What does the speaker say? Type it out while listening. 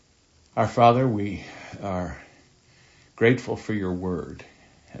Our Father, we are grateful for your word,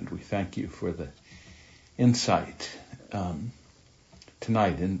 and we thank you for the insight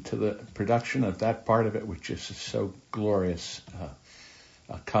tonight into the production of that part of it which is so glorious,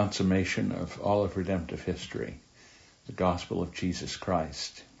 a consummation of all of redemptive history, the gospel of Jesus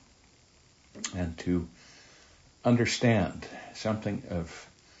Christ, and to understand something of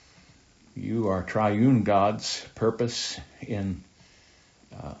you, our triune God's purpose in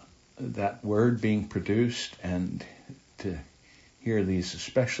that word being produced, and to hear these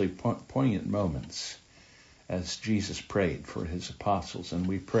especially poignant moments as Jesus prayed for his apostles. And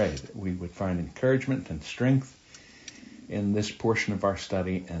we pray that we would find encouragement and strength in this portion of our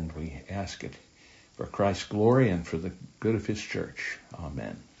study, and we ask it for Christ's glory and for the good of his church.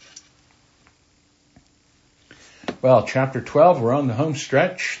 Amen. Well, chapter 12, we're on the home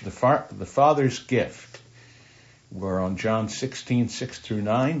stretch, the Father's gift. We're on John 16, 6 through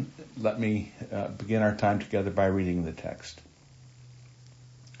 9. Let me begin our time together by reading the text.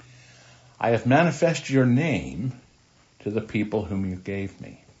 I have manifested your name to the people whom you gave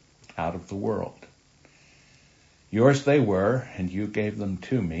me out of the world. Yours they were, and you gave them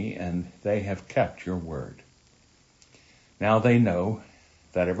to me, and they have kept your word. Now they know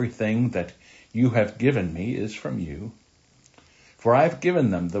that everything that you have given me is from you, for I have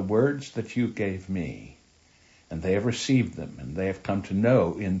given them the words that you gave me, and they have received them, and they have come to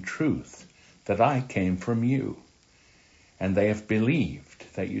know in truth that I came from you, and they have believed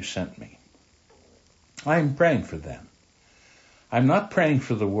that you sent me. I am praying for them. I'm not praying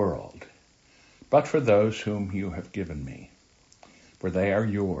for the world, but for those whom you have given me, for they are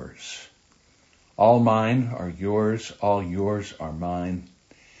yours. All mine are yours, all yours are mine,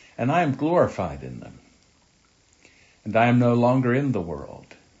 and I am glorified in them. And I am no longer in the world,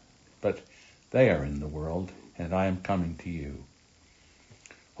 but they are in the world, and I am coming to you.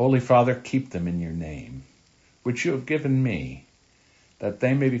 Holy Father, keep them in your name, which you have given me, that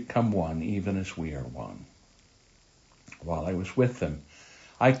they may become one, even as we are one. While I was with them,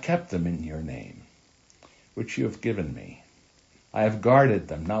 I kept them in your name, which you have given me. I have guarded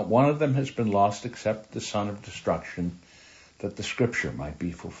them. Not one of them has been lost except the son of destruction, that the scripture might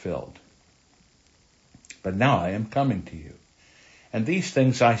be fulfilled. But now I am coming to you, and these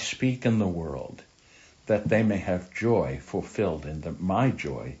things I speak in the world, that they may have joy fulfilled in them, my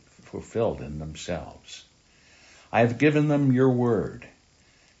joy fulfilled in themselves. I have given them your word,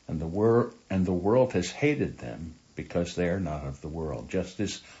 and the world has hated them, because they are not of the world, just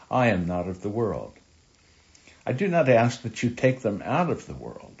as I am not of the world. I do not ask that you take them out of the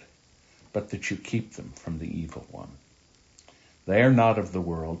world, but that you keep them from the evil one. They are not of the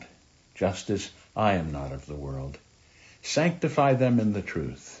world, just as I am not of the world. Sanctify them in the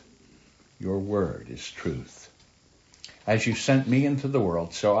truth. Your word is truth. As you sent me into the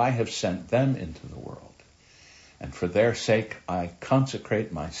world, so I have sent them into the world. And for their sake I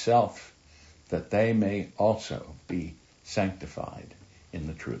consecrate myself, that they may also be sanctified in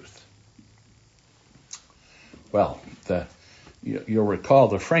the truth. Well, you'll recall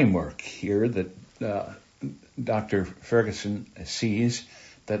the framework here that Dr. Ferguson sees,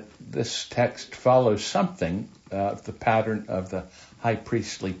 that this text follows something of the pattern of the high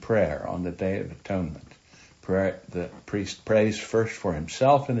priestly prayer on the Day of Atonement. The priest prays first for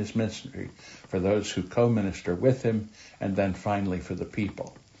himself and his ministry, for those who co-minister with him, and then finally for the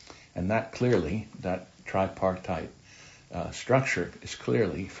people. And that tripartite structure is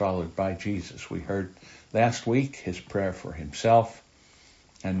clearly followed by Jesus. We heard last week his prayer for himself,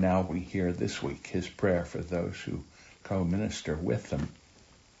 and now we hear this week his prayer for those who co-minister with him.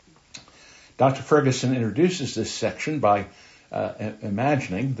 Dr. Ferguson introduces this section by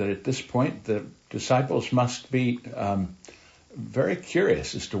imagining that at this point the disciples must be very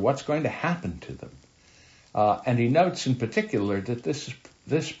curious as to what's going to happen to them. And he notes in particular that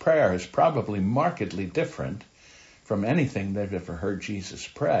this prayer is probably markedly different from anything they've ever heard Jesus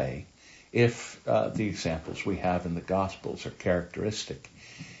pray, if the examples we have in the Gospels are characteristic.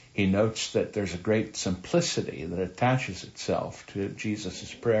 He notes that there's a great simplicity that attaches itself to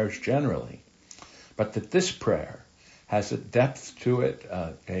Jesus' prayers generally, but that this prayer has a depth to it,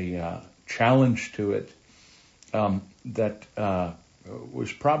 a challenge to it, that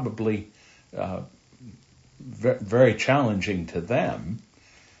was probably very challenging to them,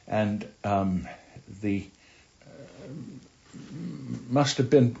 and must have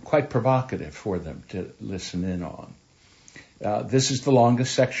been quite provocative for them to listen in on. This is the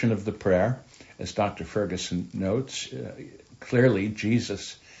longest section of the prayer, as Dr. Ferguson notes. Clearly,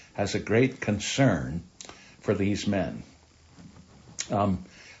 Jesus has a great concern for these men.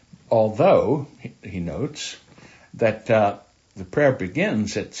 Although, he notes, that the prayer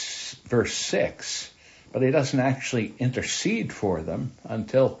begins at verse 6, but he doesn't actually intercede for them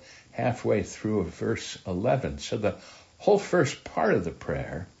until halfway through verse 11. So the whole first part of the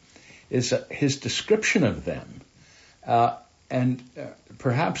prayer is his description of them. And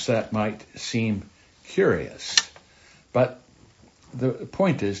perhaps that might seem curious, but the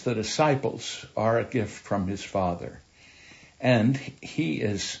point is the disciples are a gift from his Father. And he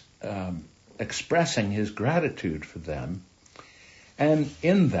is expressing his gratitude for them. And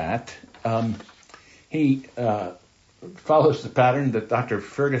in that, he follows the pattern that Dr.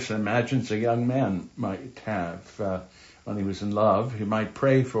 Ferguson imagines a young man might have when he was in love. He might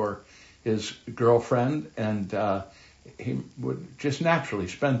pray for his girlfriend, and he would just naturally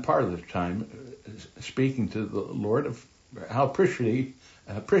spend part of the time speaking to the Lord of how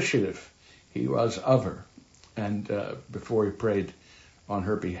appreciative he was of her, and before he prayed on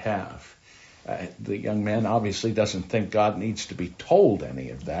her behalf. The young man obviously doesn't think God needs to be told any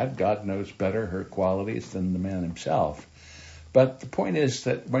of that. God knows better her qualities than the man himself. But the point is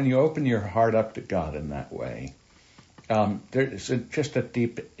that when you open your heart up to God in that way, there is just a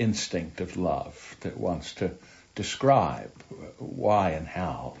deep instinct of love that wants to describe why and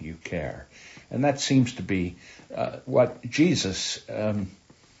how you care. And that seems to be what Jesus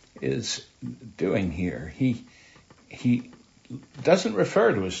is doing here. He doesn't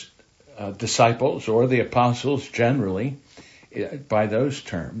refer to his disciples or the apostles generally by those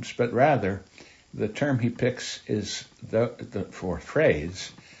terms, but rather the term he picks is for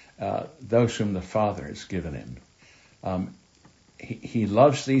phrase, those whom the Father has given him. He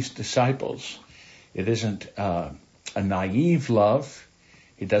loves these disciples. It isn't a naive love.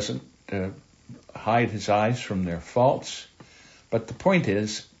 He doesn't hide his eyes from their faults. But the point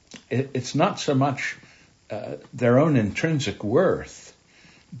is, it's not so much their own intrinsic worth,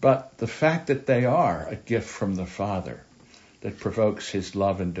 but the fact that they are a gift from the Father that provokes his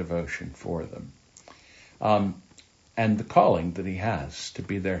love and devotion for them. And the calling that he has to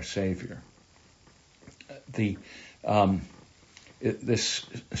be their Savior. This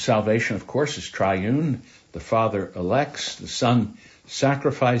salvation, of course, is triune. The Father elects, the Son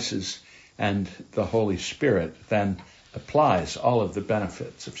sacrifices, and the Holy Spirit then applies all of the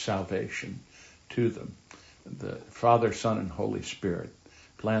benefits of salvation to them. The Father, Son, and Holy Spirit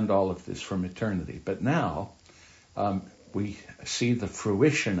planned all of this from eternity. But now we see the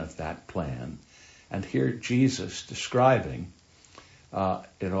fruition of that plan, and hear Jesus describing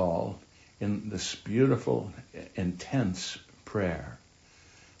it all in this beautiful, intense prayer.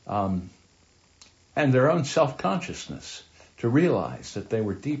 And their own self-consciousness to realize that they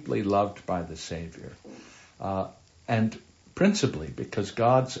were deeply loved by the Savior. And principally because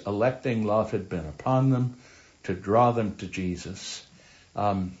God's electing love had been upon them to draw them to Jesus.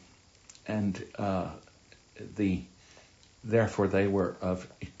 Therefore they were of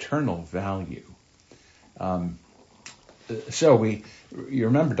eternal value. You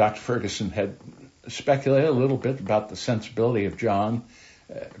remember Dr. Ferguson had speculated a little bit about the sensibility of John,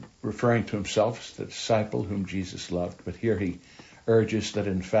 referring to himself as the disciple whom Jesus loved, but here he urges that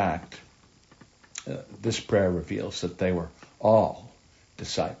in fact this prayer reveals that they were all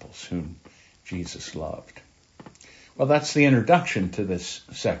disciples whom Jesus loved. Well, that's the introduction to this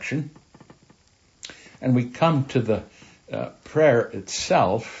section, and we come to the prayer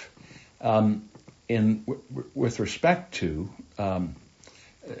itself with respect to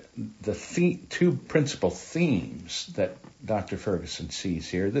the two principal themes that Dr. Ferguson sees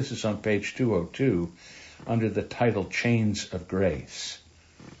here. This is on page 202 under the title Chains of Grace.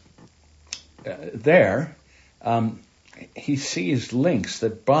 He sees links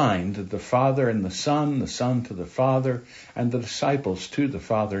that bind the Father and the Son to the Father, and the disciples to the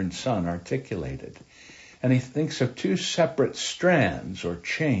Father and Son articulated. And he thinks of two separate strands or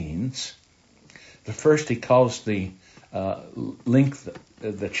chains. The first he calls the link,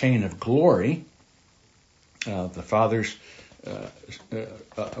 the chain of glory. The Father's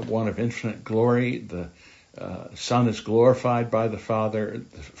one of infinite glory. The Son is glorified by the Father.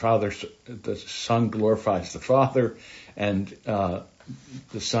 The Son glorifies the Father, and the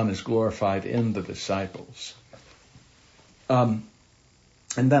Son is glorified in the disciples. And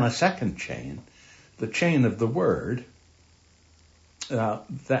then a second chain, the chain of the Word.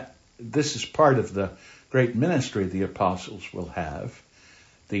 That this is part of the great ministry the apostles will have.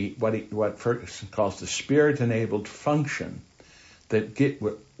 What Ferguson calls the Spirit-enabled function that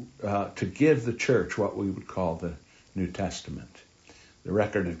to give the church what we would call the New Testament. The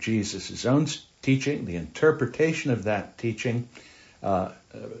record of Jesus' own teaching, the interpretation of that teaching,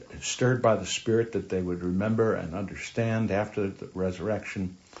 stirred by the Spirit that they would remember and understand after the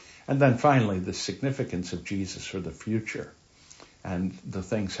resurrection. And then finally, the significance of Jesus for the future. and the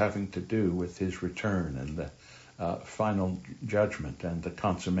things having to do with his return and the final judgment and the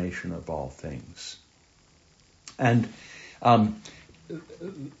consummation of all things. And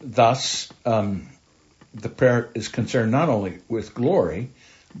thus, the prayer is concerned not only with glory,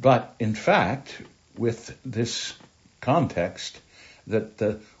 but in fact with this context that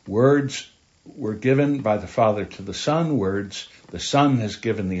the words were given by the Father to the Son, words the Son has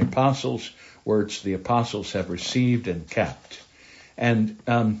given the apostles, words the apostles have received and kept. And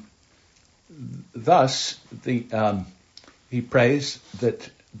thus, he prays that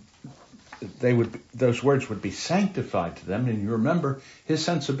those words would be sanctified to them. And you remember, his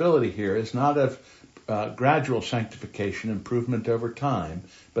sensibility here is not of gradual sanctification, improvement over time,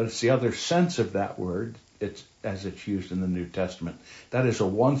 but it's the other sense of that word, as it's used in the New Testament. That is a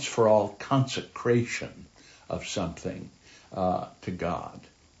once-for-all consecration of something to God.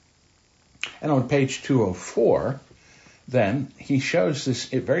 And on page 204, then, he shows this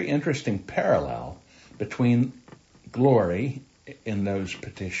very interesting parallel between glory in those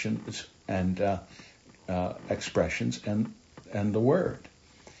petitions and expressions and the Word.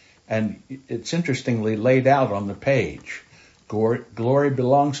 And it's interestingly laid out on the page. Glory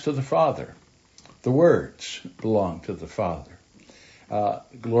belongs to the Father. The words belong to the Father.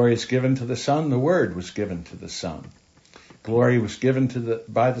 Glory is given to the Son. The Word was given to the Son. Glory was given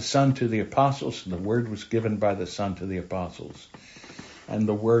by the Son to the apostles, and the Word was given by the Son to the apostles. And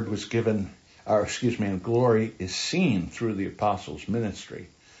the Word was given, and glory is seen through the apostles' ministry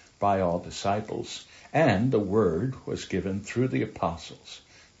by all disciples. And the Word was given through the apostles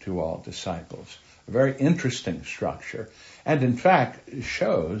to all disciples. A very interesting structure. And in fact, it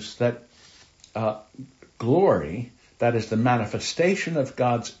shows that glory, that is the manifestation of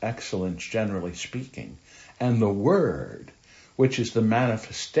God's excellence, generally speaking, and the Word, which is the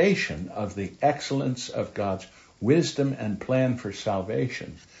manifestation of the excellence of God's wisdom and plan for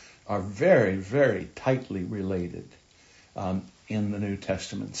salvation, are very, very tightly related in the New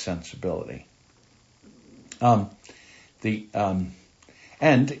Testament sensibility. And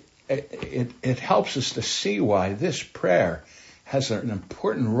it helps us to see why this prayer has an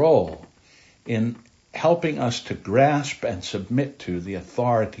important role in helping us to grasp and submit to the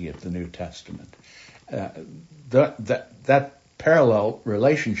authority of the New Testament. That parallel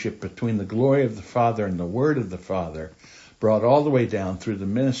relationship between the glory of the Father and the Word of the Father brought all the way down through the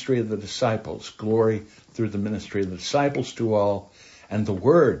ministry of the disciples, glory through the ministry of the disciples to all, and the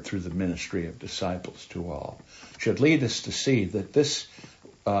Word through the ministry of disciples to all, should lead us to see that this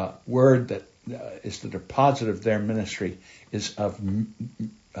Word that is the deposit of their ministry is of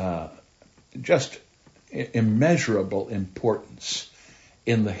just immeasurable importance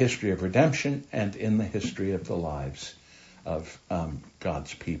in the history of redemption and in the history of the lives of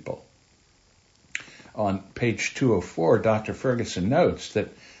God's people. On page 204, Dr. Ferguson notes that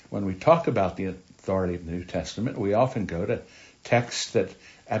when we talk about the authority of the New Testament, we often go to texts that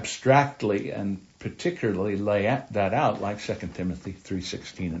abstractly and particularly lay that out, like 2 Timothy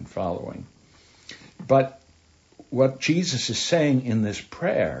 3:16 and following. But what Jesus is saying in this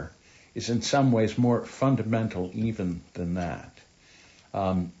prayer is in some ways more fundamental even than that.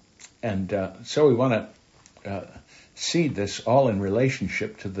 So we want to see this all in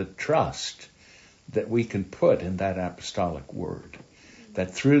relationship to the trust that we can put in that apostolic word.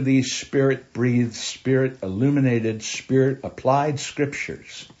 That through these Spirit-breathed, Spirit-illuminated, Spirit-applied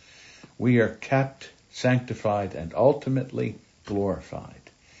scriptures, we are kept, sanctified, and ultimately glorified.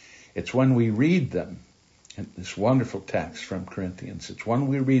 It's when we read them, in this wonderful text from Corinthians, it's when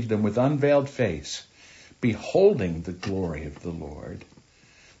we read them with unveiled face, beholding the glory of the Lord,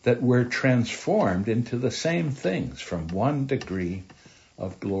 that we're transformed into the same things from one degree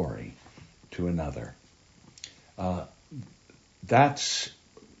of glory to another. That's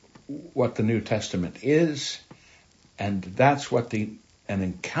what the New Testament is, and that's what an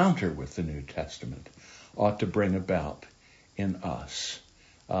encounter with the New Testament ought to bring about in us,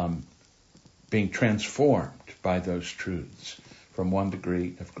 being transformed by those truths from one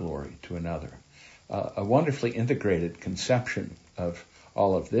degree of glory to another. A wonderfully integrated conception of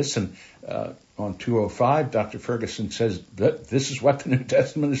all of this. And on 205, Dr. Ferguson says that this is what the New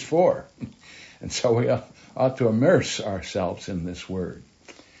Testament is for. And so we ought to immerse ourselves in this word,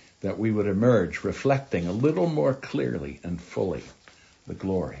 that we would emerge reflecting a little more clearly and fully the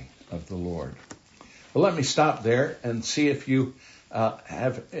glory of the Lord. Well, let me stop there and see if you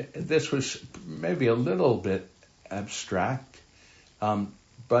this was maybe a little bit abstract, and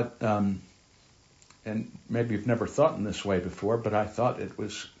maybe you've never thought in this way before, but I thought it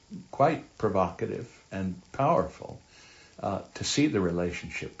was quite provocative and powerful to see the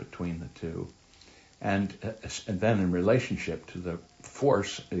relationship between the two. and then in relationship to the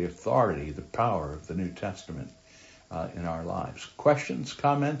force, the authority, the power of the New Testament in our lives. Questions,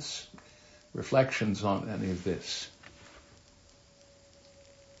 comments, reflections on any of this?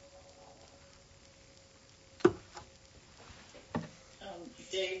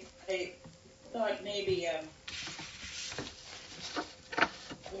 Dave, I thought maybe a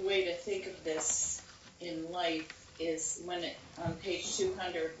way to think of this in life is when on page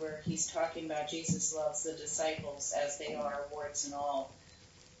 200 where he's talking about Jesus loves the disciples as they are, warts and all,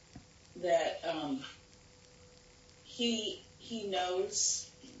 that he knows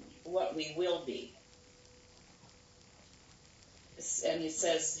what we will be. And he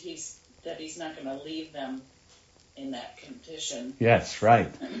says that he's not going to leave them in that condition. Yes,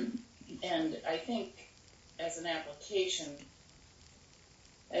 right. And I think as an application,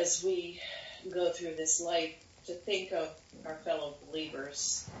 as we go through this life, to think of our fellow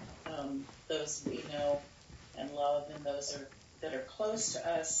believers, those we know and love, and those that are close to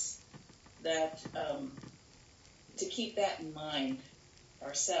us, that to keep that in mind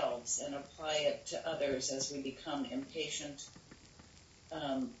ourselves and apply it to others as we become impatient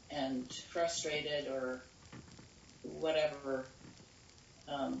and frustrated or whatever,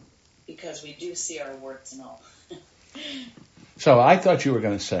 because we do see our warts and all. So I thought you were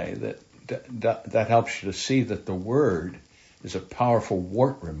going to say that helps you to see that the Word is a powerful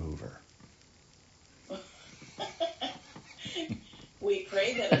wart remover. We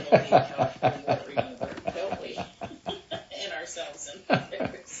pray that it will be a powerful wart remover, don't we? In ourselves and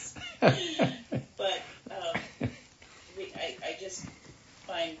others. But I just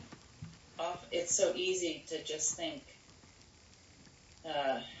find it's so easy to just think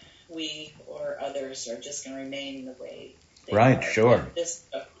we or others are just going to remain the way they right, are. Sure. This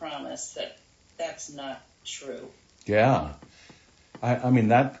a promise that's not true. Yeah. I mean,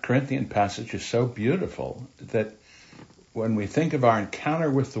 that Corinthian passage is so beautiful that when we think of our encounter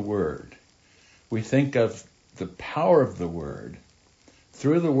with the Word, we think of the power of the Word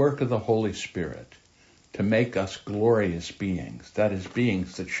through the work of the Holy Spirit to make us glorious beings. That is,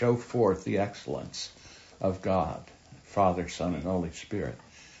 beings that show forth the excellence of God, Father, Son, and Holy Spirit.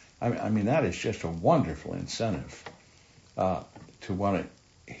 I mean, that is just a wonderful incentive to want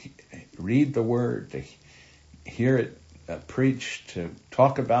to read the Word, to hear it preached, to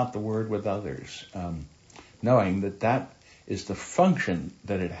talk about the Word with others, knowing that is the function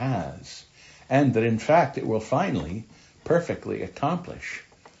that it has, and that in fact it will finally perfectly accomplish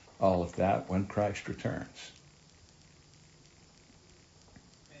all of that when Christ returns.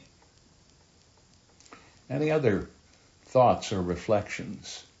 Right. Any other thoughts or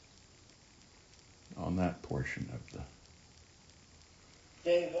reflections on that portion of the...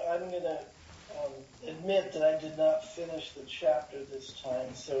 Dave, I'm going to admit that I did not finish the chapter this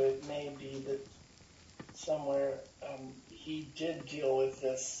time, so it may be that somewhere he did deal with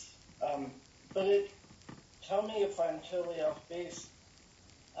this. But tell me if I'm totally off base.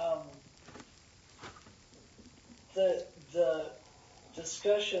 The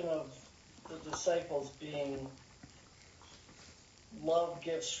discussion of the disciples being love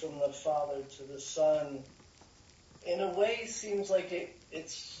gifts from the Father to the Son, in a way seems like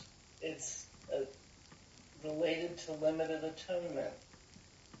it's related to limited atonement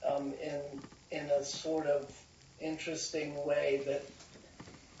in a sort of interesting way,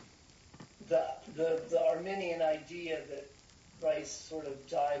 that the Arminian idea that Christ sort of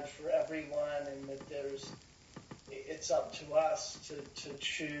died for everyone and that it's up to us to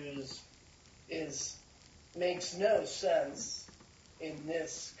choose makes no sense in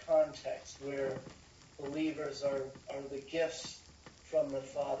this context where believers are the gifts from the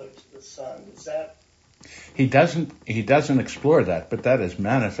Father to the Son. Is that... He doesn't explore that, but that is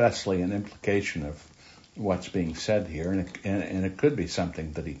manifestly an implication of what's being said here, and it could be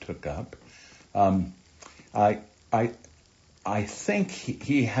something that he took up. I think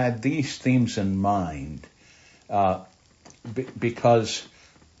he had these themes in mind because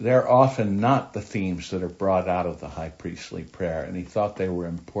they're often not the themes that are brought out of the high priestly prayer, and he thought they were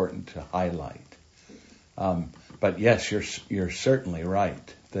important to highlight. But yes, you're certainly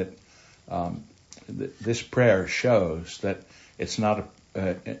right that this prayer shows that it's not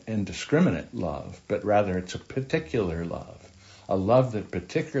an indiscriminate love, but rather it's a particular love, a love that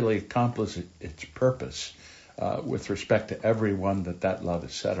particularly accomplishes its purpose with respect to everyone that love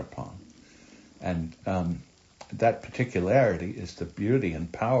is set upon. And that particularity is the beauty and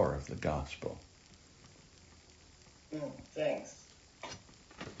power of the gospel. Thanks.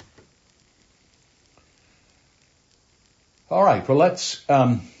 All right, well, let's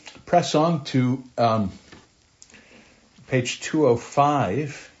press on to page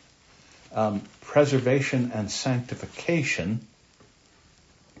 205, preservation and sanctification,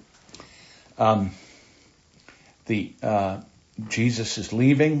 Jesus is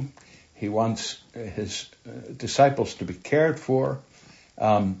leaving. He wants his disciples to be cared for.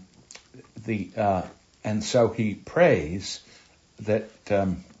 And so he prays that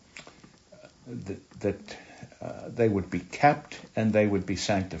they would be kept and they would be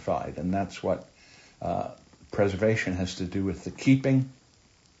sanctified. And that's what preservation has to do with the keeping,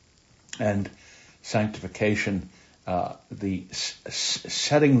 and sanctification, the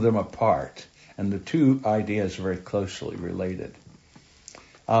setting them apart. And the two ideas are very closely related.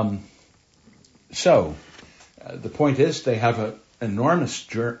 So the point is, they have an enormous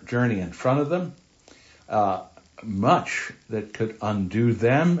journey in front of them, much that could undo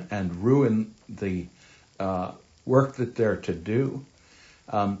them and ruin the work that they're to do.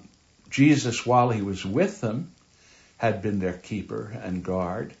 Jesus, while he was with them, had been their keeper and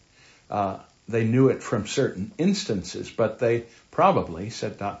guard. They knew it from certain instances, but they probably,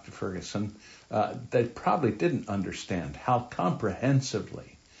 said Dr. Ferguson, they probably didn't understand how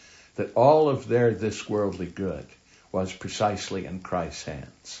comprehensively that all of their this worldly good was precisely in Christ's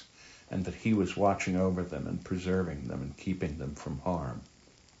hands, and that he was watching over them and preserving them and keeping them from harm.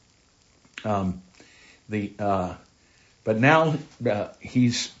 But now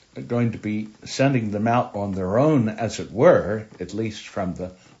he's going to be sending them out on their own, as it were, at least from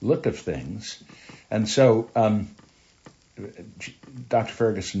the look of things. And so Dr.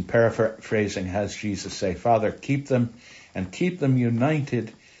 Ferguson, paraphrasing, has Jesus say, "Father, keep them and keep them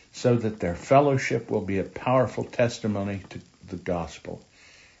united so that their fellowship will be a powerful testimony to the gospel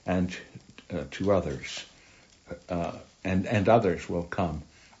and to others, and others will come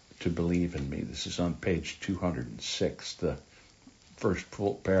to believe in me." This is on page 206, the first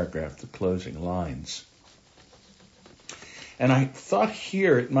full paragraph, the closing lines. And I thought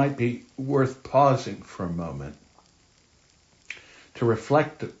here it might be worth pausing for a moment to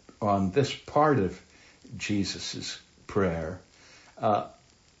reflect on this part of Jesus' prayer,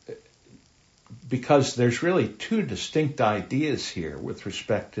 because there's really two distinct ideas here with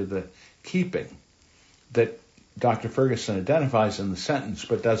respect to the keeping that Dr. Ferguson identifies in the sentence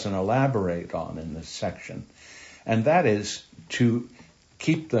but doesn't elaborate on in this section. And that is to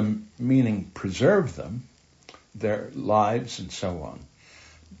keep them, meaning preserve them, their lives and so on,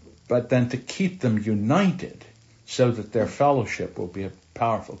 but then to keep them united so that their fellowship will be a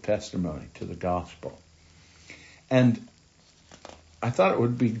powerful testimony to the gospel. And I thought it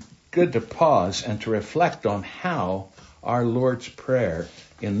would be good to pause and to reflect on how our Lord's Prayer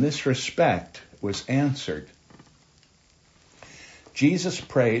in this respect was answered. Jesus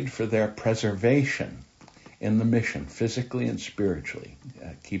prayed for their preservation in the mission, physically and spiritually.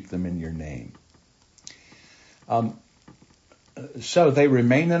 Keep them in your name. So they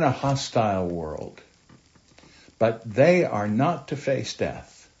remain in a hostile world, but they are not to face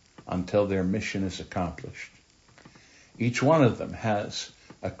death until their mission is accomplished. Each one of them has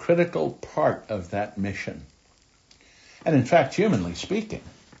a critical part of that mission. And in fact, humanly speaking,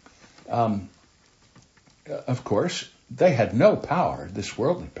 of course, they had no power, this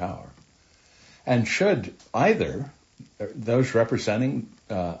worldly power. And should either those representing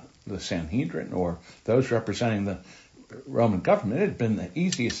the Sanhedrin or those representing the Roman government, it had been the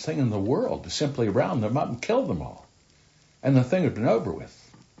easiest thing in the world to simply round them up and kill them all. And the thing had been over with.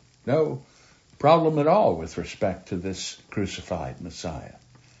 No problem at all with respect to this crucified Messiah.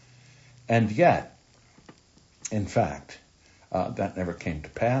 And yet, in fact, that never came to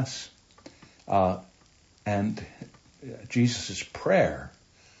pass. And Jesus' prayer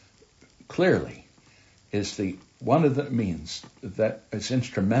clearly is one of the means that is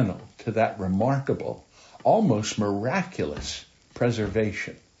instrumental to that remarkable, almost miraculous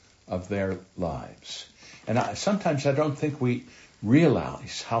preservation of their lives. And sometimes I don't think we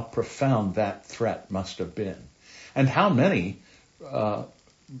realize how profound that threat must have been, and how many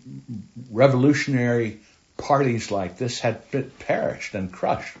revolutionary parties like this had perished and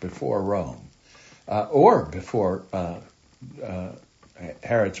crushed before Rome, or before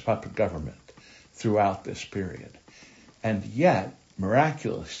Herod's puppet government throughout this period. And yet,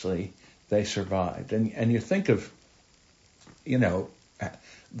 miraculously, they survived. And you think of,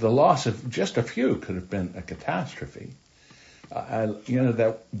 the loss of just a few could have been a catastrophe.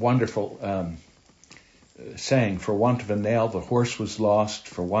 That wonderful saying, for want of a nail, the horse was lost.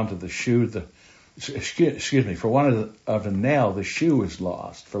 For want of the shoe, for want of a nail, the shoe was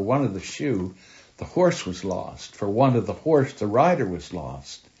lost. For want of the shoe, the horse was lost. For want of the horse, the rider was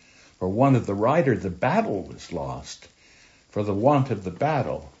lost. For want of the rider, the battle was lost. For the want of the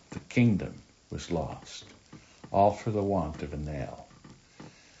battle, the kingdom was lost. All for the want of a nail.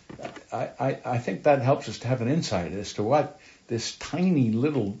 I think that helps us to have an insight as to what this tiny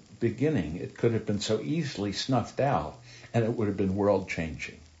little beginning, it could have been so easily snuffed out, and it would have been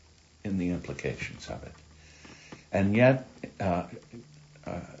world-changing in the implications of it. And yet,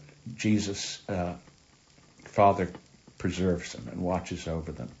 Jesus, Father, preserves them and watches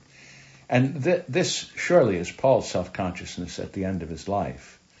over them. And this surely is Paul's self-consciousness at the end of his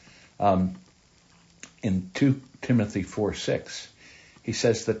life. In 2 Timothy 4:6, he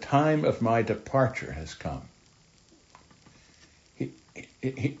says, "The time of my departure has come."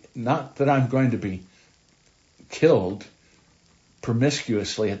 Not that I'm going to be killed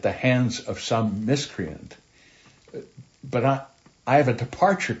promiscuously at the hands of some miscreant, but I have a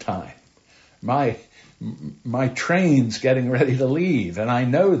departure time. My train's getting ready to leave, and I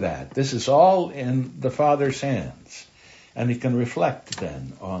know that. This is all in the Father's hands. And he can reflect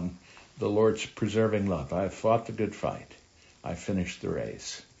then on the Lord's preserving love. I have fought the good fight. I've finished the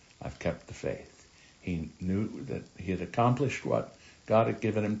race. I've kept the faith. He knew that he had accomplished what God had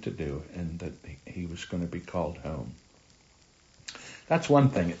given him to do, and that he was going to be called home. That's one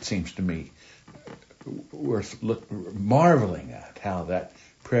thing, it seems to me, worth marveling at, how that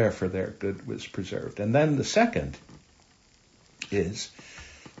prayer for their good was preserved. And then the second is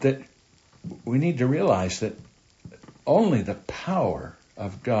that we need to realize that only the power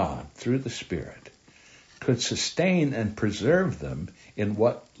of God through the Spirit could sustain and preserve them in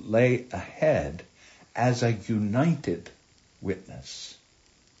what lay ahead as a united witness.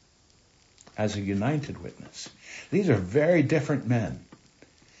 As a united witness. These are very different men.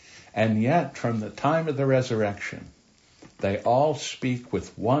 And yet, from the time of the resurrection, they all speak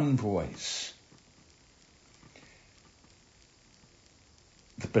with one voice.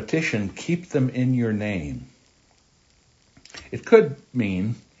 The petition, "Keep them in your name." It could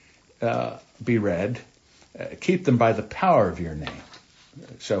mean, be read, "Keep them by the power of your name."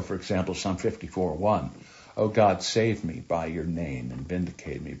 So, for example, Psalm 54:1, "O God, save me by your name and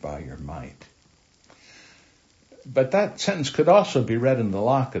vindicate me by your might." But that sentence could also be read in the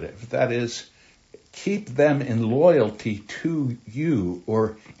locative. That is, keep them in loyalty to you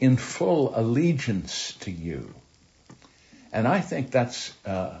or in full allegiance to you. And I think that's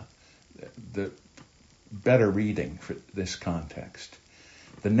the better reading for this context.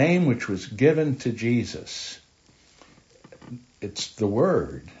 The name which was given to Jesus, it's the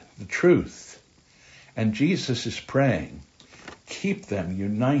word, the truth. And Jesus is praying, keep them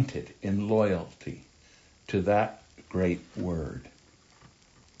united in loyalty to that great word.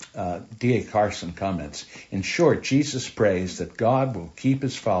 D.A. Carson comments, in short, Jesus prays that God will keep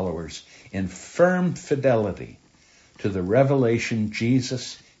his followers in firm fidelity to the revelation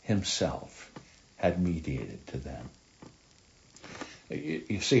Jesus himself had mediated to them.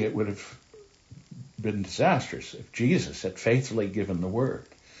 You see, it would have been disastrous if Jesus had faithfully given the word.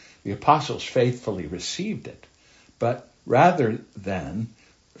 The apostles faithfully received it, but rather than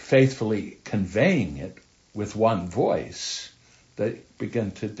faithfully conveying it with one voice, they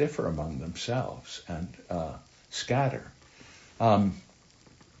begin to differ among themselves and scatter.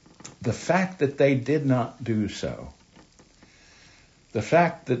 The fact that they did not do so, the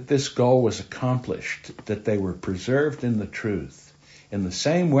fact that this goal was accomplished, that they were preserved in the truth, in the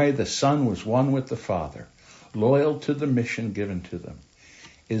same way the Son was one with the Father, loyal to the mission given to them,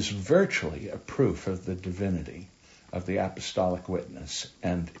 is virtually a proof of the divinity of the apostolic witness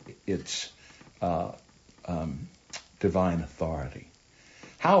and its divine authority.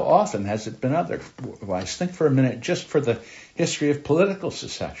 How often has it been otherwise? Think for a minute just for the history of political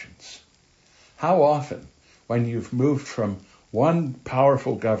secessions. How often, when you've moved from one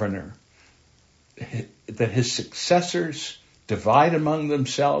powerful governor, that his successors divide among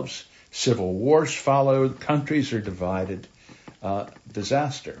themselves, civil wars follow, countries are divided,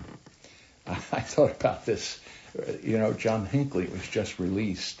 disaster. I thought about this. John Hinckley was just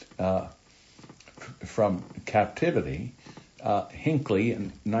released from captivity. Hinckley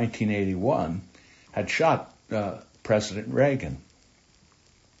in 1981 had shot President Reagan.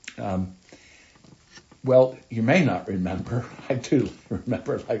 Well, you may not remember, I do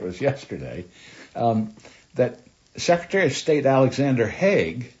remember it like it was yesterday, that Secretary of State Alexander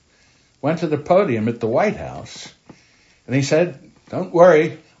Haig went to the podium at the White House and he said, "Don't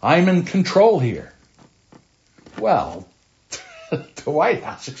worry, I'm in control here." Well, the White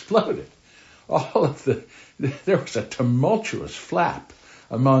House exploded. There was a tumultuous flap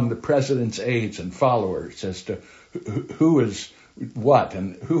among the president's aides and followers as to who is what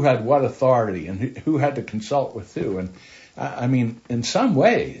and who had what authority and who had to consult with who. And I mean, in some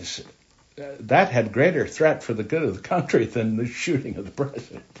ways, that had greater threat for the good of the country than the shooting of the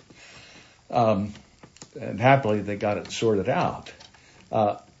president. And happily, they got it sorted out.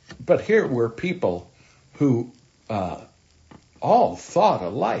 But here were people who all thought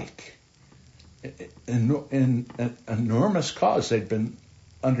alike in an enormous cause they'd been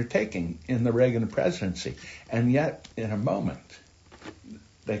undertaking in the Reagan presidency. And yet, in a moment,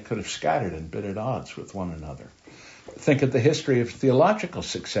 they could have scattered and been at odds with one another. Think of the history of theological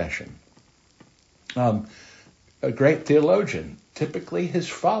succession. A great theologian, typically his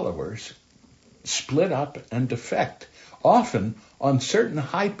followers split up and defect, often on certain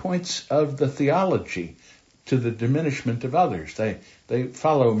high points of the theology to the diminishment of others. They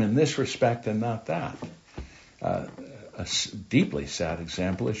follow him in this respect and not that. A deeply sad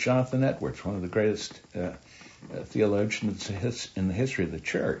example is Jonathan Edwards, one of the greatest theologians in the history of the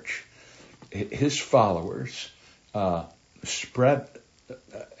church. His followers spread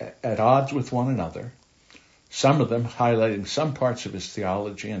at odds with one another, some of them highlighting some parts of his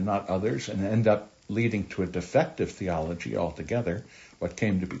theology and not others, and end up leading to a defective theology altogether, what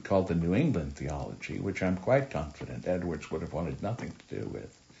came to be called the New England theology, which I'm quite confident Edwards would have wanted nothing to do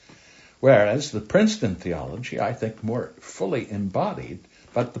with. Whereas the Princeton theology, I think, more fully embodied,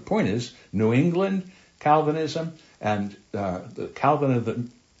 but the point is, New England Calvinism and the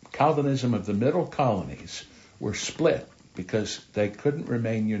Calvinism of the middle colonies were split because they couldn't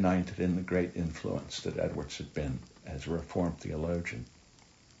remain united in the great influence that Edwards had been as a Reformed theologian.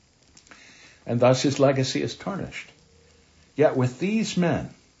 And thus his legacy is tarnished. Yet with these men,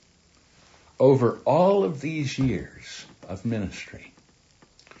 over all of these years of ministry,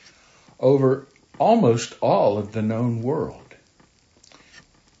 over almost all of the known world,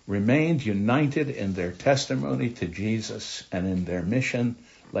 remained united in their testimony to Jesus and in their mission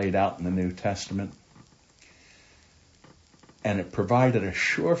laid out in the New Testament. And it provided a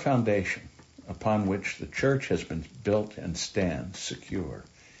sure foundation upon which the church has been built and stands secure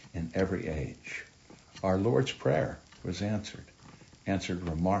in every age. Our Lord's Prayer was answered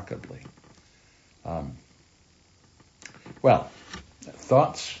remarkably. Well,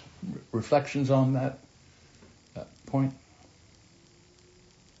 thoughts, reflections on that point?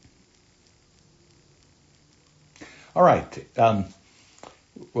 All right,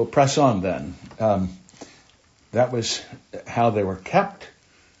 we'll press on then. That was how they were kept.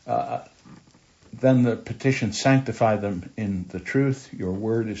 Then the petition, sanctify them in the truth. Your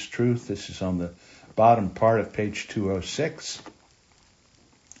word is truth. This is on the bottom part of page 206.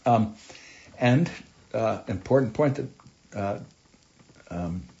 And important point that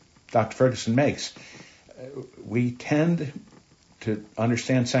Dr. Ferguson makes. We tend to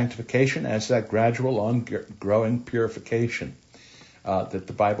understand sanctification as that gradual, ongoing purification that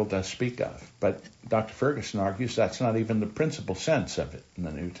the Bible does speak of. But Dr. Ferguson argues that's not even the principal sense of it in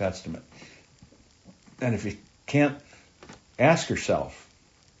the New Testament. And if you can't ask yourself,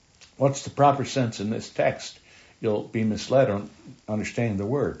 what's the proper sense in this text, you'll be misled on understanding the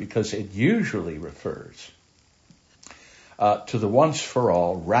word, because it usually refers to the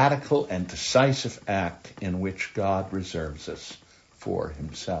once-for-all radical and decisive act in which God reserves us for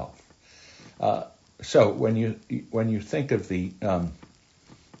himself. So when you think of the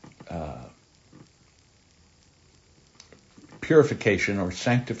purification or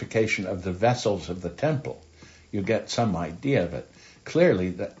sanctification of the vessels of the temple, you get some idea of it. Clearly,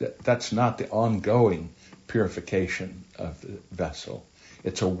 that's not the ongoing purification of the vessel.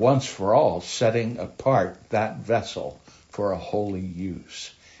 It's a once-for-all setting apart that vessel for a holy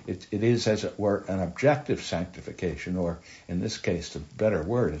use. It is, as it were, an objective sanctification, or in this case, the better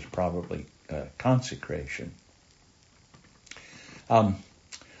word is probably consecration.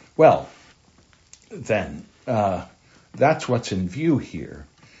 Well, then, that's what's in view here.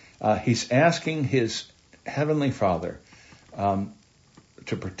 He's asking his heavenly Father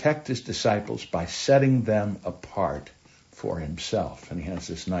to protect his disciples by setting them apart for himself. And he has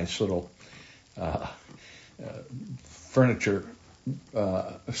this nice little furniture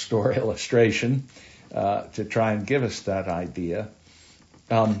store illustration to try and give us that idea.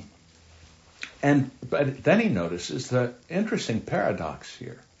 But then he notices the interesting paradox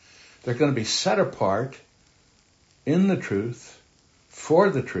here. They're going to be set apart in the truth,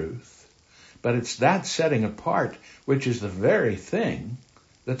 for the truth, but it's that setting apart which is the very thing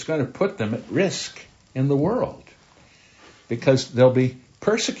that's going to put them at risk in the world, because they'll be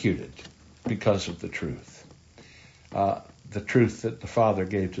persecuted because of the truth. The truth that the Father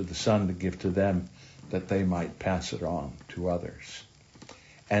gave to the Son to give to them, that they might pass it on to others.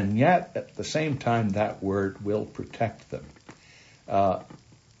 And yet, at the same time, that word will protect them.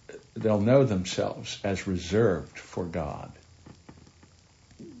 They'll know themselves as reserved for God.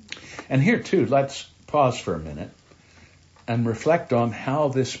 And here, too, let's pause for a minute and reflect on how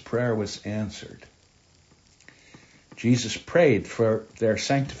this prayer was answered. Jesus prayed for their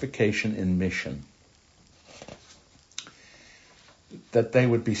sanctification in mission, that they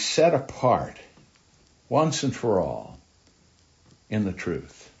would be set apart once and for all in the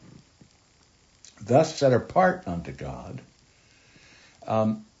truth. Thus set apart unto God,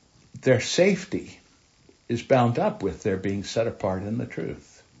 their safety is bound up with their being set apart in the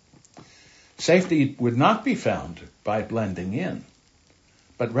truth. Safety would not be found by blending in,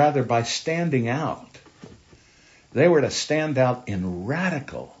 but rather by standing out. They were to stand out in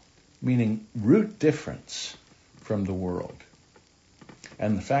radical, meaning root difference from the world.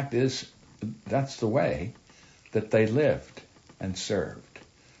 And the fact is, that's the way that they lived and served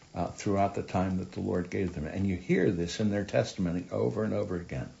throughout the time that the Lord gave them. And you hear this in their testimony over and over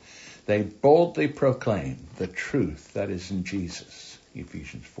again. They boldly proclaim the truth that is in Jesus,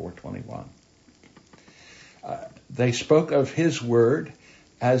 Ephesians 4:21. They spoke of his word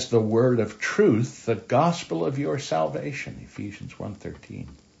as the word of truth, the gospel of your salvation, Ephesians 1:13.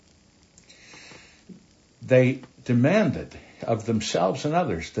 They demanded of themselves and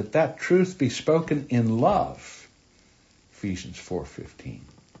others that truth be spoken in love, Ephesians 4:15.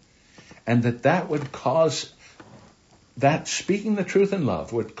 And that would cause, that speaking the truth in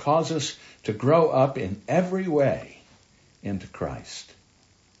love would cause us to grow up in every way into Christ.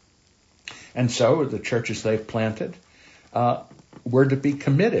 And so the churches they've planted were to be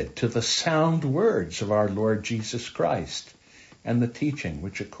committed to the sound words of our Lord Jesus Christ and the teaching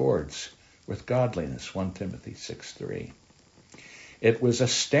which accords with godliness, 1 Timothy 6:3. It was a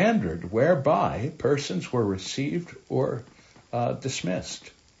standard whereby persons were received or dismissed.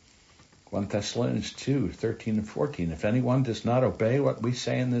 1 Thessalonians 2:13 and 14. If anyone does not obey what we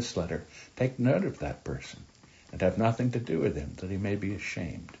say in this letter, take note of that person and have nothing to do with him, that he may be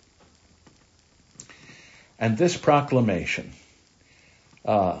ashamed. And this proclamation,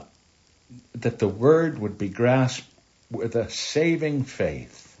 that the word would be grasped with a saving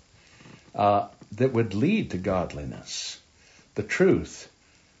faith that would lead to godliness, the truth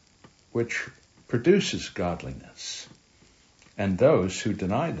which produces godliness. And those who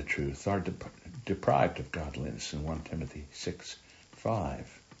deny the truth are deprived of godliness in 1 Timothy 6:5.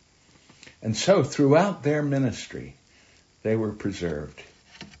 And so throughout their ministry, they were preserved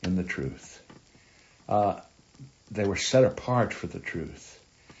in the truth. They were set apart for the truth,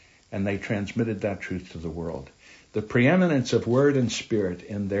 and they transmitted that truth to the world. The preeminence of word and spirit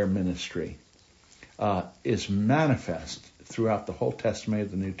in their ministry is manifest throughout the whole testimony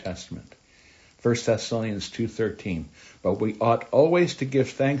of the New Testament. 1 Thessalonians 2:13, but we ought always to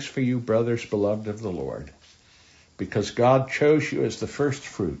give thanks for you, brothers, beloved of the Lord, because God chose you as the first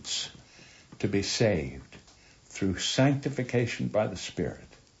fruits to be saved through sanctification by the Spirit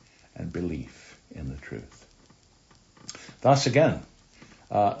and belief in the truth. Thus again,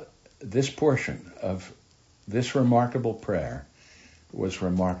 this portion of this remarkable prayer was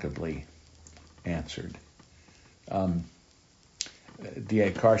remarkably answered.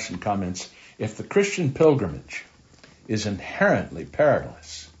 D.A. Carson comments, if the Christian pilgrimage is inherently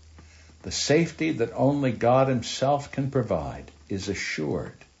perilous, the safety that only God himself can provide is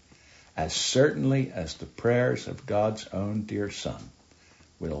assured as certainly as the prayers of God's own dear Son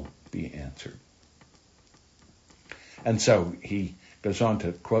will be answered. And so he goes on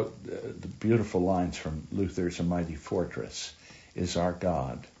to quote the beautiful lines from Luther's A Mighty Fortress is our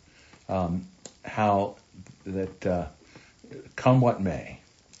God. How that come what may,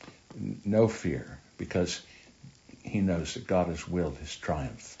 no fear, because he knows that God has willed his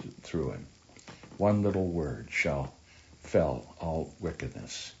triumph through him. One little word shall fell all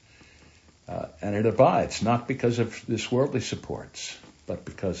wickedness. And it abides, not because of this worldly supports, but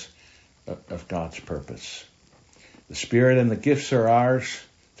because of God's purpose. The Spirit and the gifts are ours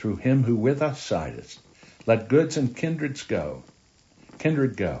through him who with us sideth. Let goods and kindred go.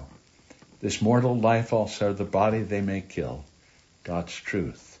 This mortal life also, the body they may kill. God's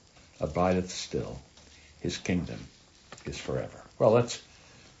truth abideth still. His kingdom is forever. Well, let's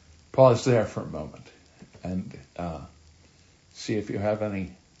pause there for a moment and see if you have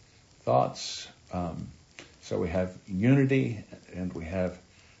any thoughts. So we have unity, and we have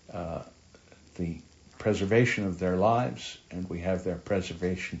the preservation of their lives, and we have their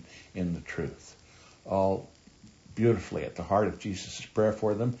preservation in the truth. All beautifully at the heart of Jesus' prayer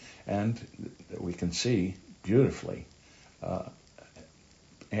for them, and we can see beautifully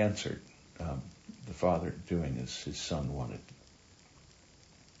answered, the Father doing as his Son wanted.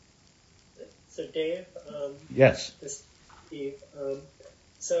 So Dave? Yes. Steve.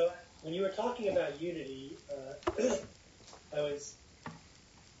 So when you were talking about unity, I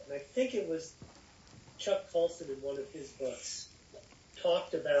think it was Chuck Colson in one of his books,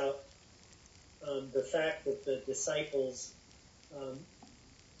 talked about the fact that the disciples,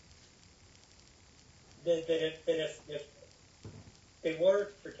 that if they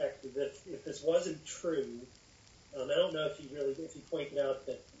weren't protected, if this wasn't true, I don't know if he pointed out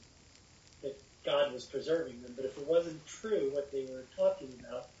that God was preserving them, but if it wasn't true what they were talking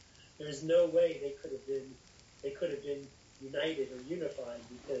about, there's no way they could have been united or unified,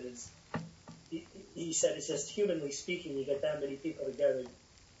 because he said, it's just humanly speaking, you get that many people together,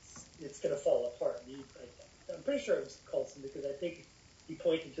 it's going to fall apart. I'm pretty sure it was Colson, because I think he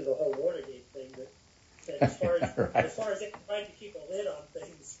pointed to the whole Watergate thing, that as far as right. as far as it trying to keep a lid on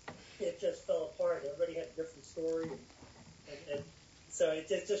things, it just fell apart. Everybody had a different story, and so it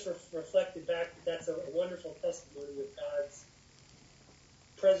just reflected back that that's a wonderful testimony of God's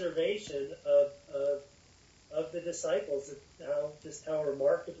preservation of the disciples, how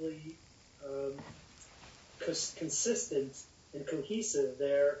remarkably consistent and cohesive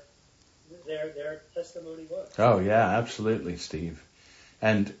their testimony was. Oh yeah, absolutely, Steve.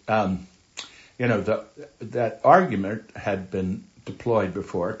 And that argument had been deployed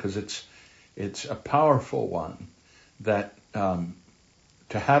before, because it's a powerful one, that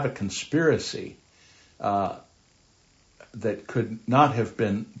to have a conspiracy that could not have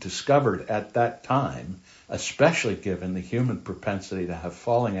been discovered at that time, especially given the human propensity to have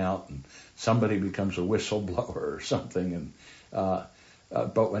falling out and somebody becomes a whistleblower or something. And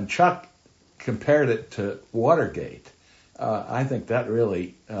but when Chuck compared it to Watergate, I think that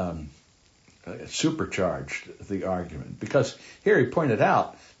really supercharged the argument, because here he pointed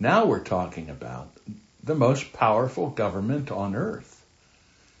out, now we're talking about the most powerful government on earth,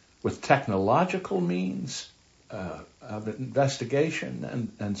 with technological means of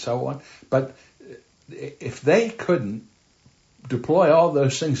investigation and so on. But if they couldn't deploy all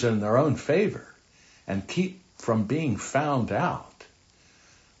those things in their own favor and keep from being found out,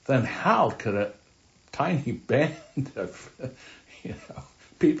 then how could a tiny band of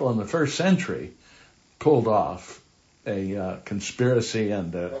people in the first century pulled off a conspiracy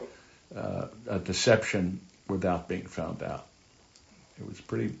and a deception without being found out? It was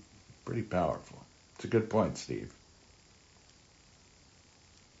pretty powerful. It's a good point, Steve.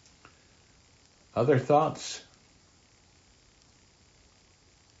 Other thoughts?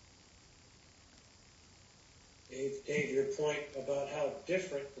 Dave, your point about how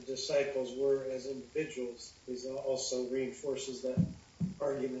different the disciples were as individuals also reinforces that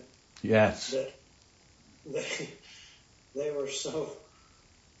argument. Yes. That they were so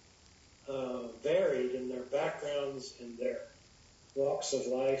varied in their backgrounds and their walks of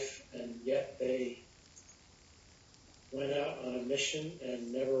life, and yet they went out on a mission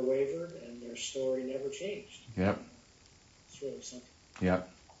and never wavered, and their story never changed. Yep. It's really something. Yep.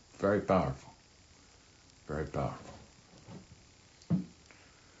 Very powerful. Very powerful.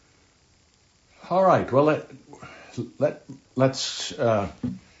 All right. Well, let's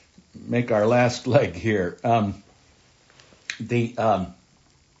make our last leg here.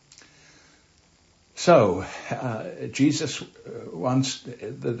 Jesus wants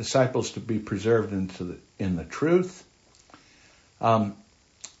the disciples to be preserved in the truth. And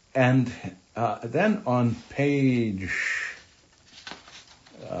then on page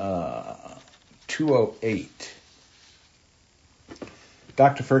 208,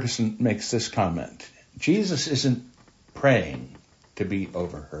 Dr. Ferguson makes this comment. Jesus isn't praying to be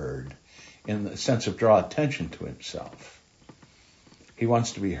overheard in the sense of draw attention to himself. He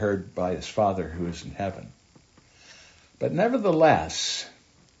wants to be heard by his Father who is in heaven. But nevertheless,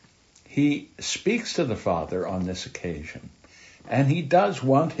 he speaks to the Father on this occasion, and he does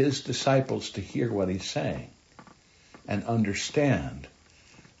want his disciples to hear what he's saying and understand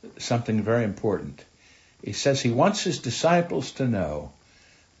something very important. He says he wants his disciples to know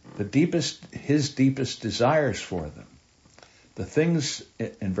his deepest desires for them. The things,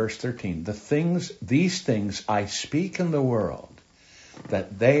 in verse 13, these things I speak in the world,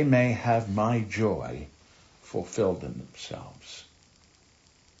 that they may have my joy fulfilled in themselves.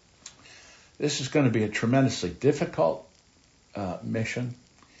 This is going to be a tremendously difficult mission.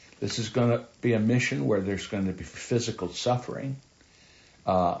 This is going to be a mission where there's going to be physical suffering.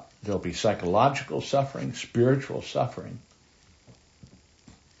 There'll be psychological suffering, spiritual suffering.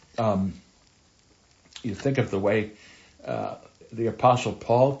 You think of the way the Apostle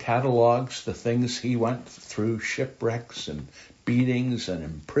Paul catalogs the things he went through, shipwrecks and beatings and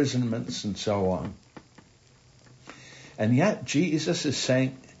imprisonments and so on. And yet Jesus is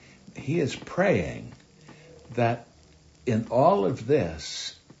saying, he is praying that in all of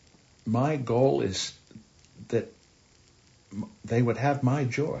this, my goal is that they would have my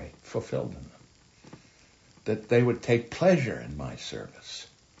joy fulfilled in them, that they would take pleasure in my service.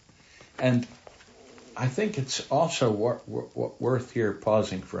 And I think it's also worth here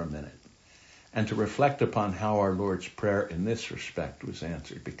pausing for a minute and to reflect upon how our Lord's Prayer in this respect was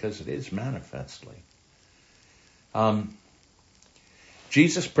answered, because it is manifestly.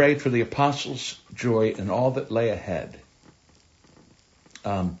 Jesus prayed for the apostles' joy in all that lay ahead.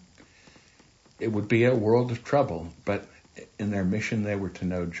 It would be a world of trouble, but in their mission they were to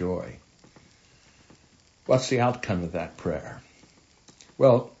know joy. What's the outcome of that prayer?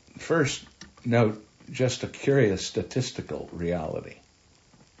 Well, first note just a curious statistical reality.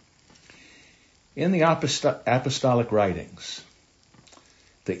 In the apostolic writings,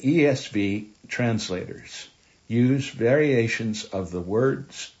 the ESV translators use variations of the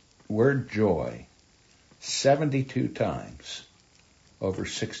word joy 72 times over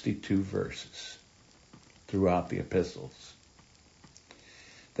 62 verses throughout the epistles.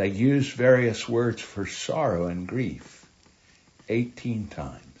 They use various words for sorrow and grief 18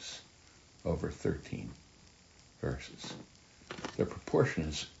 times over 13 verses. The proportion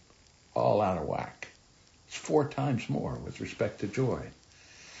is all out of whack. It's 4 times more with respect to joy.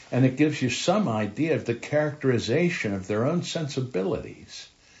 And it gives you some idea of the characterization of their own sensibilities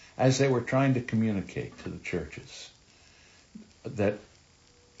as they were trying to communicate to the churches. That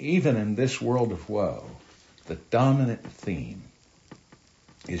even in this world of woe, the dominant theme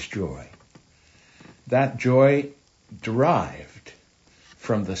is joy. That joy derived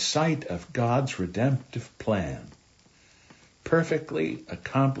from the sight of God's redemptive plan, perfectly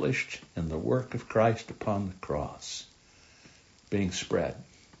accomplished in the work of Christ upon the cross, being spread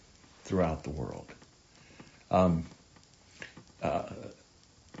throughout the world.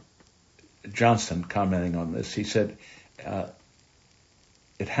 Johnston, commenting on this, he said,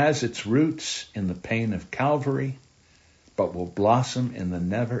 it has its roots in the pain of Calvary, but will blossom in the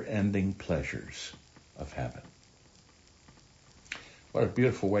never-ending pleasures of heaven. What a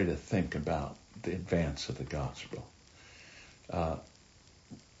beautiful way to think about the advance of the gospel.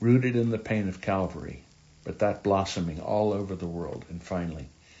 Rooted in the pain of Calvary, but that blossoming all over the world, and finally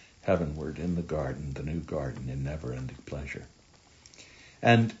heavenward in the garden, the new garden in never-ending pleasure.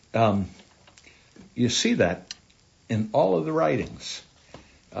 And you see that in all of the writings.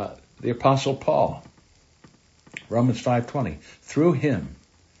 The Apostle Paul, Romans 5:20, through him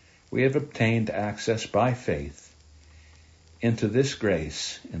we have obtained access by faith into this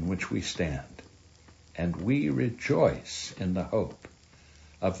grace in which we stand, and we rejoice in the hope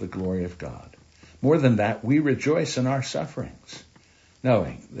of the glory of God. More than that, we rejoice in our sufferings,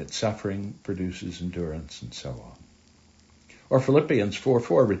 knowing that suffering produces endurance, and so on. Or Philippians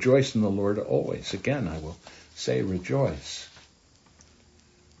 4:4, rejoice in the Lord always. Again, I will say rejoice.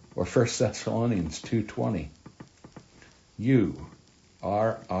 Or 1 Thessalonians 2:20, you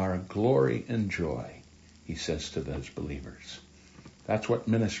are our glory and joy, he says to those believers. That's what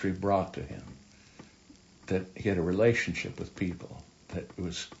ministry brought to him, that he had a relationship with people, that it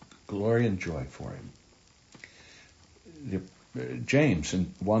was glory and joy for him. James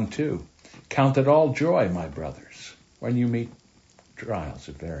in 1:2, count it all joy, my brothers, when you meet trials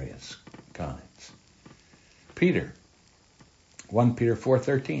of various kinds. Peter, 1 Peter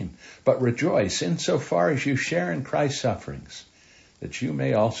 4:13, but rejoice insofar as you share in Christ's sufferings, that you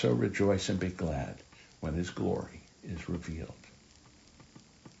may also rejoice and be glad when his glory is revealed.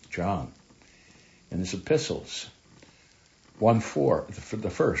 John, in his epistles, 1:4, the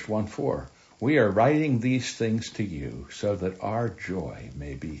first 1:4, we are writing these things to you so that our joy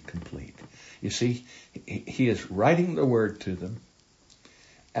may be complete. You see, he is writing the word to them,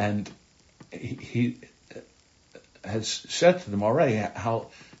 and he has said to them already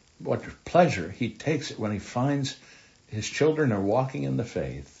what pleasure he takes it when he finds his children are walking in the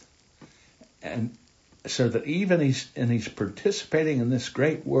faith, and so that even he's participating in this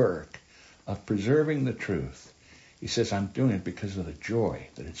great work of preserving the truth. He says, I'm doing it because of the joy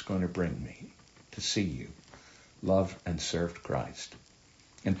that it's going to bring me to see you love and serve Christ.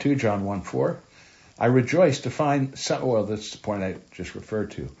 In 2 John 1:4, I rejoice to find some, well, that's the point I just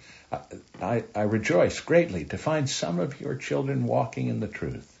referred to. I rejoice greatly to find some of your children walking in the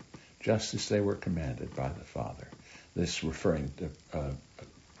truth, just as they were commanded by the Father. This referring to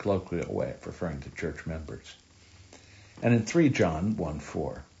colloquial way of referring to church members. And in 3 John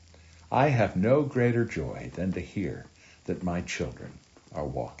 1:4, I have no greater joy than to hear that my children are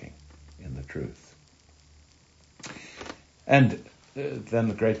walking in the truth. And then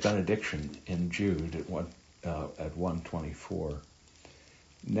the great benediction in Jude at 1:24.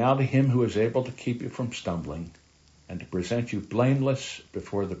 Now to him who is able to keep you from stumbling and to present you blameless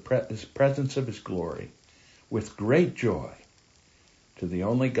before the presence of his glory with great joy, to the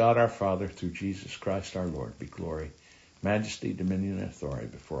only God our Father through Jesus Christ our Lord be glory, majesty, dominion, and authority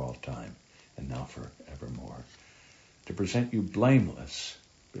before all time and now forevermore. To present you blameless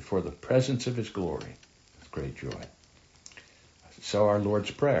before the presence of his glory with great joy. So our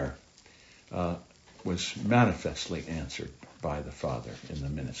Lord's Prayer was manifestly answered by the Father in the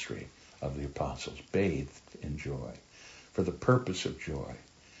ministry of the apostles, bathed in joy, for the purpose of joy,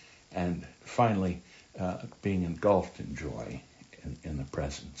 and finally being engulfed in joy in the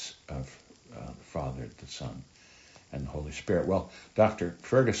presence of the Father, the Son, and the Holy Spirit. Well, Dr.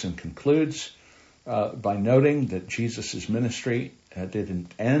 Ferguson concludes by noting that Jesus' ministry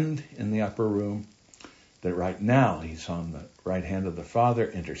didn't end in the upper room, that right now he's on the right hand of the Father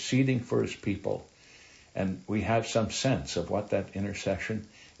interceding for his people, and we have some sense of what that intercession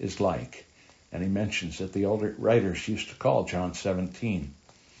is like. And he mentions that the older writers used to call John 17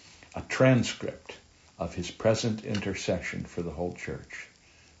 a transcript of his present intercession for the whole church.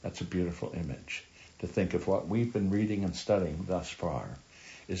 That's a beautiful image. To think of what we've been reading and studying thus far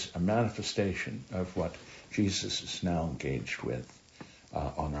is a manifestation of what Jesus is now engaged with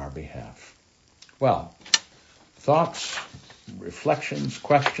on our behalf. Well, thoughts, reflections,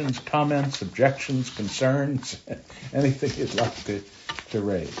 questions, comments, objections, concerns, anything you'd like to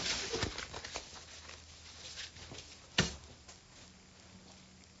raise?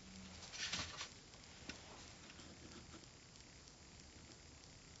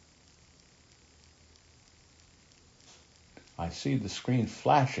 I see the screen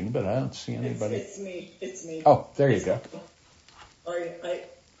flashing, but I don't see anybody. It's me. Oh, there you go. All right,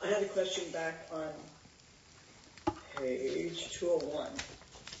 I had a question back on page 201.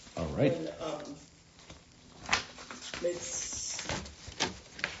 All right. When, it's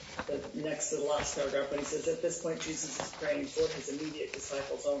next to the last paragraph when he says, at this point Jesus is praying for his immediate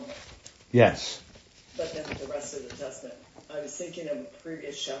disciples only. Yes. But then the rest of the Testament. I was thinking of a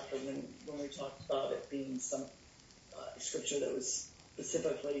previous chapter when we talked about it being some scripture that was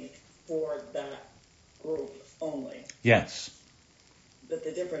specifically for that group only. Yes. But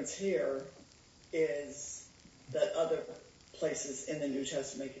the difference here is that other places in the New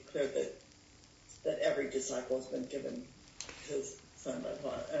Testament make it clear that every disciple has been given his son by the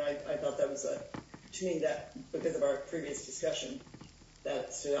Father. And I thought that was to me, that because of our previous discussion,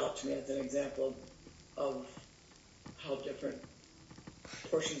 that stood out to me as an example of how different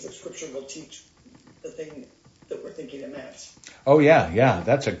portions of Scripture will teach the thing that we're thinking it meant. Oh, yeah.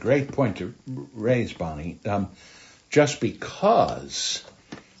 That's a great point to raise, Bonnie. Just because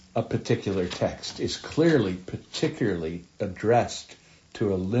a particular text is clearly particularly addressed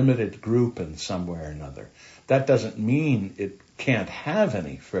to a limited group in some way or another, that doesn't mean it can't have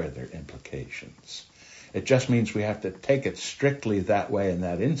any further implications. It just means we have to take it strictly that way in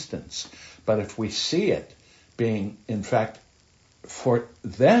that instance. But if we see it being, in fact, for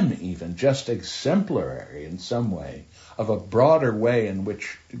them even, just exemplary in some way of a broader way in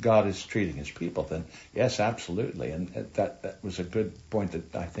which God is treating his people, then yes, absolutely. And that was a good point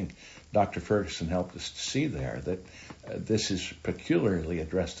that I think Dr. Ferguson helped us to see there, that this is peculiarly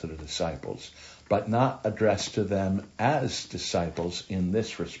addressed to the disciples, but not addressed to them as disciples in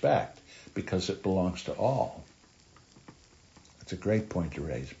this respect, because it belongs to all. That's a great point to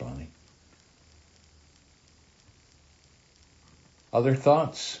raise, Bonnie. Other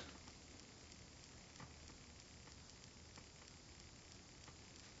thoughts?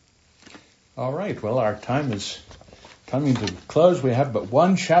 All right. Well, our time is coming to a close. We have but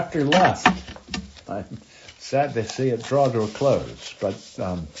one chapter left. I'm sad to see it draw to a close, but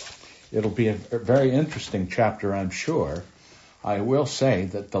it'll be a very interesting chapter, I'm sure. I will say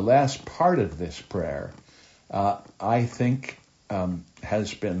that the last part of this prayer, I think,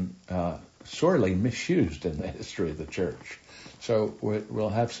 has been sorely misused in the history of the church. So we'll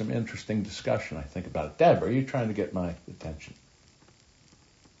have some interesting discussion, I think, about it. Deb, are you trying to get my attention?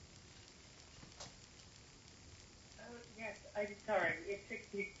 Yes, I'm sorry. It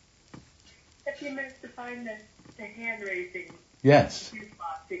took me a few minutes to find the hand raising. Yes.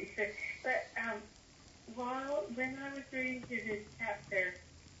 But when I was reading through this chapter,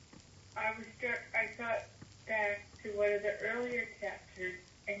 I got back to one of the earlier chapters,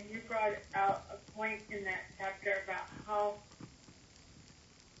 and you brought out a point in that chapter about how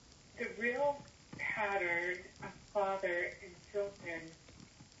the real pattern of Father and children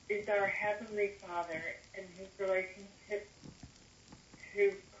is our Heavenly Father and his relationship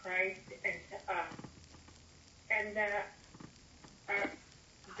to Christ and to us. And that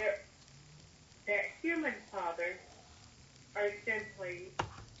human fathers are simply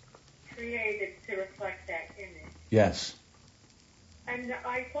created to reflect that image. Yes. And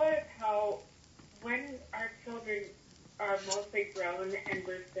I thought of how when our children are mostly grown and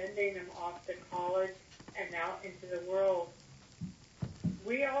we're sending them off to college and out into the world,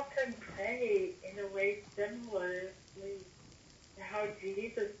 we all can pray in a way similarly to how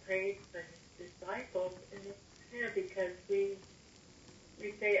Jesus prayed for his disciples in his prayer, because we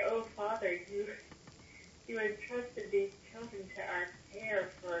say, "Oh Father, you entrusted these children to our care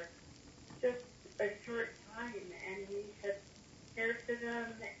for just a short time, and we have cared for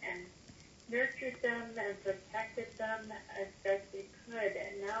them and nurtured them and protected them as best we could,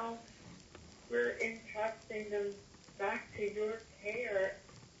 and now we're entrusting them back to your care.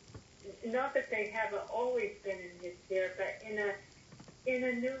 Not that they haven't always been in his care, but in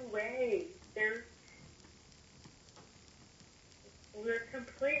a new way. We're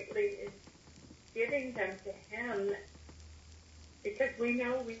completely giving them to him because we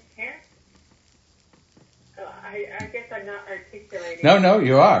know we can't." I guess I'm not articulating. No,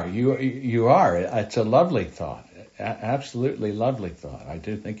 you are. You are. It's a lovely thought. Absolutely lovely thought. I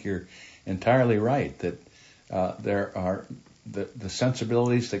do think you're entirely right that there are the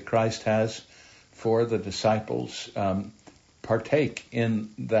sensibilities that Christ has for the disciples partake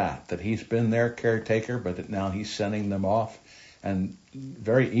in that he's been their caretaker, but that now he's sending them off. And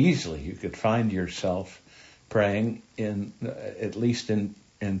very easily you could find yourself praying at least in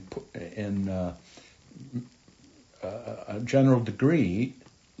a general degree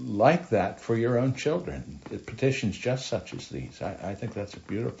like that for your own children. Petitions just such as these. I think that's a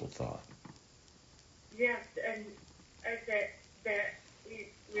beautiful thought. Yes, and that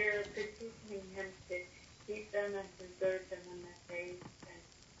we're petitioning him to keep them and preserve them in the faith and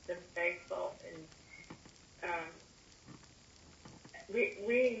them faithful. And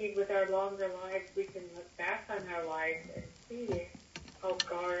we, with our longer lives, we can look back on our lives and see how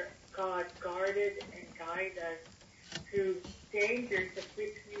God guarded and guided us through dangers of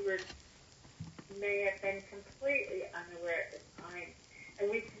which we may have been completely unaware at the time. And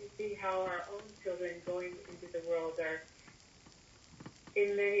we can see how our own children going into the world are,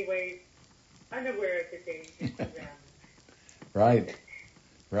 in many ways, unaware of the dangers around them.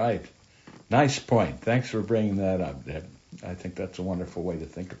 Right. Nice point. Thanks for bringing that up, Deb. I think that's a wonderful way to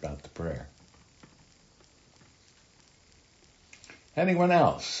think about the prayer. Anyone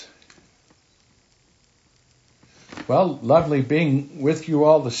else? Well, lovely being with you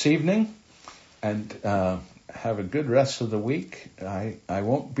all this evening, and have a good rest of the week. I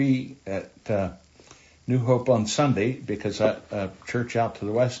won't be at New Hope on Sunday because a church out to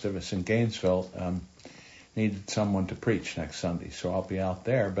the west of us in Gainesville needed someone to preach next Sunday, so I'll be out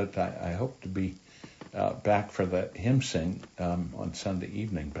there. But I hope to be back for the hymn sing on Sunday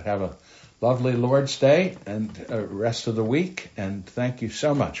evening. But have a lovely Lord's Day and rest of the week, and thank you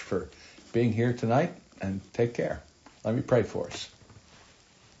so much for being here tonight, and take care. Let me pray for us.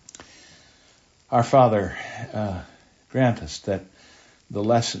 Our Father, grant us that the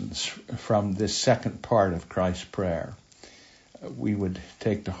lessons from this second part of Christ's prayer we would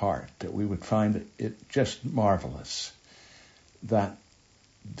take to heart, that we would find it just marvelous that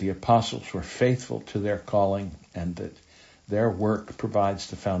the apostles were faithful to their calling and that their work provides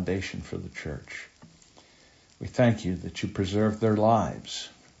the foundation for the church. We thank you that you preserved their lives,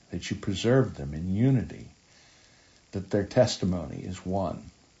 that you preserved them in unity, that their testimony is one.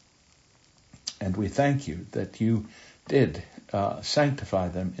 And we thank you that you did sanctify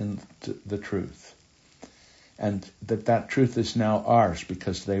them in the truth, and that truth is now ours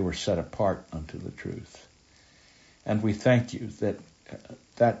because they were set apart unto the truth. And we thank you that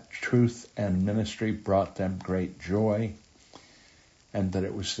that truth and ministry brought them great joy, and that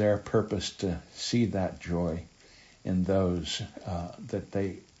it was their purpose to see that joy in those that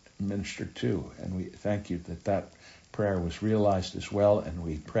they ministered to. And we thank you that prayer was realized as well, and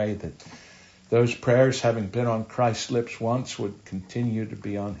we pray that those prayers, having been on Christ's lips once, would continue to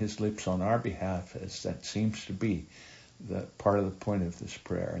be on his lips on our behalf, as that seems to be the part of the point of this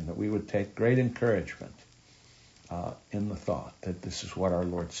prayer, and that we would take great encouragement in the thought that this is what our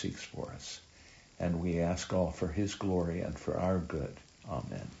Lord seeks for us. And we ask all for his glory and for our good.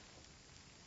 Amen.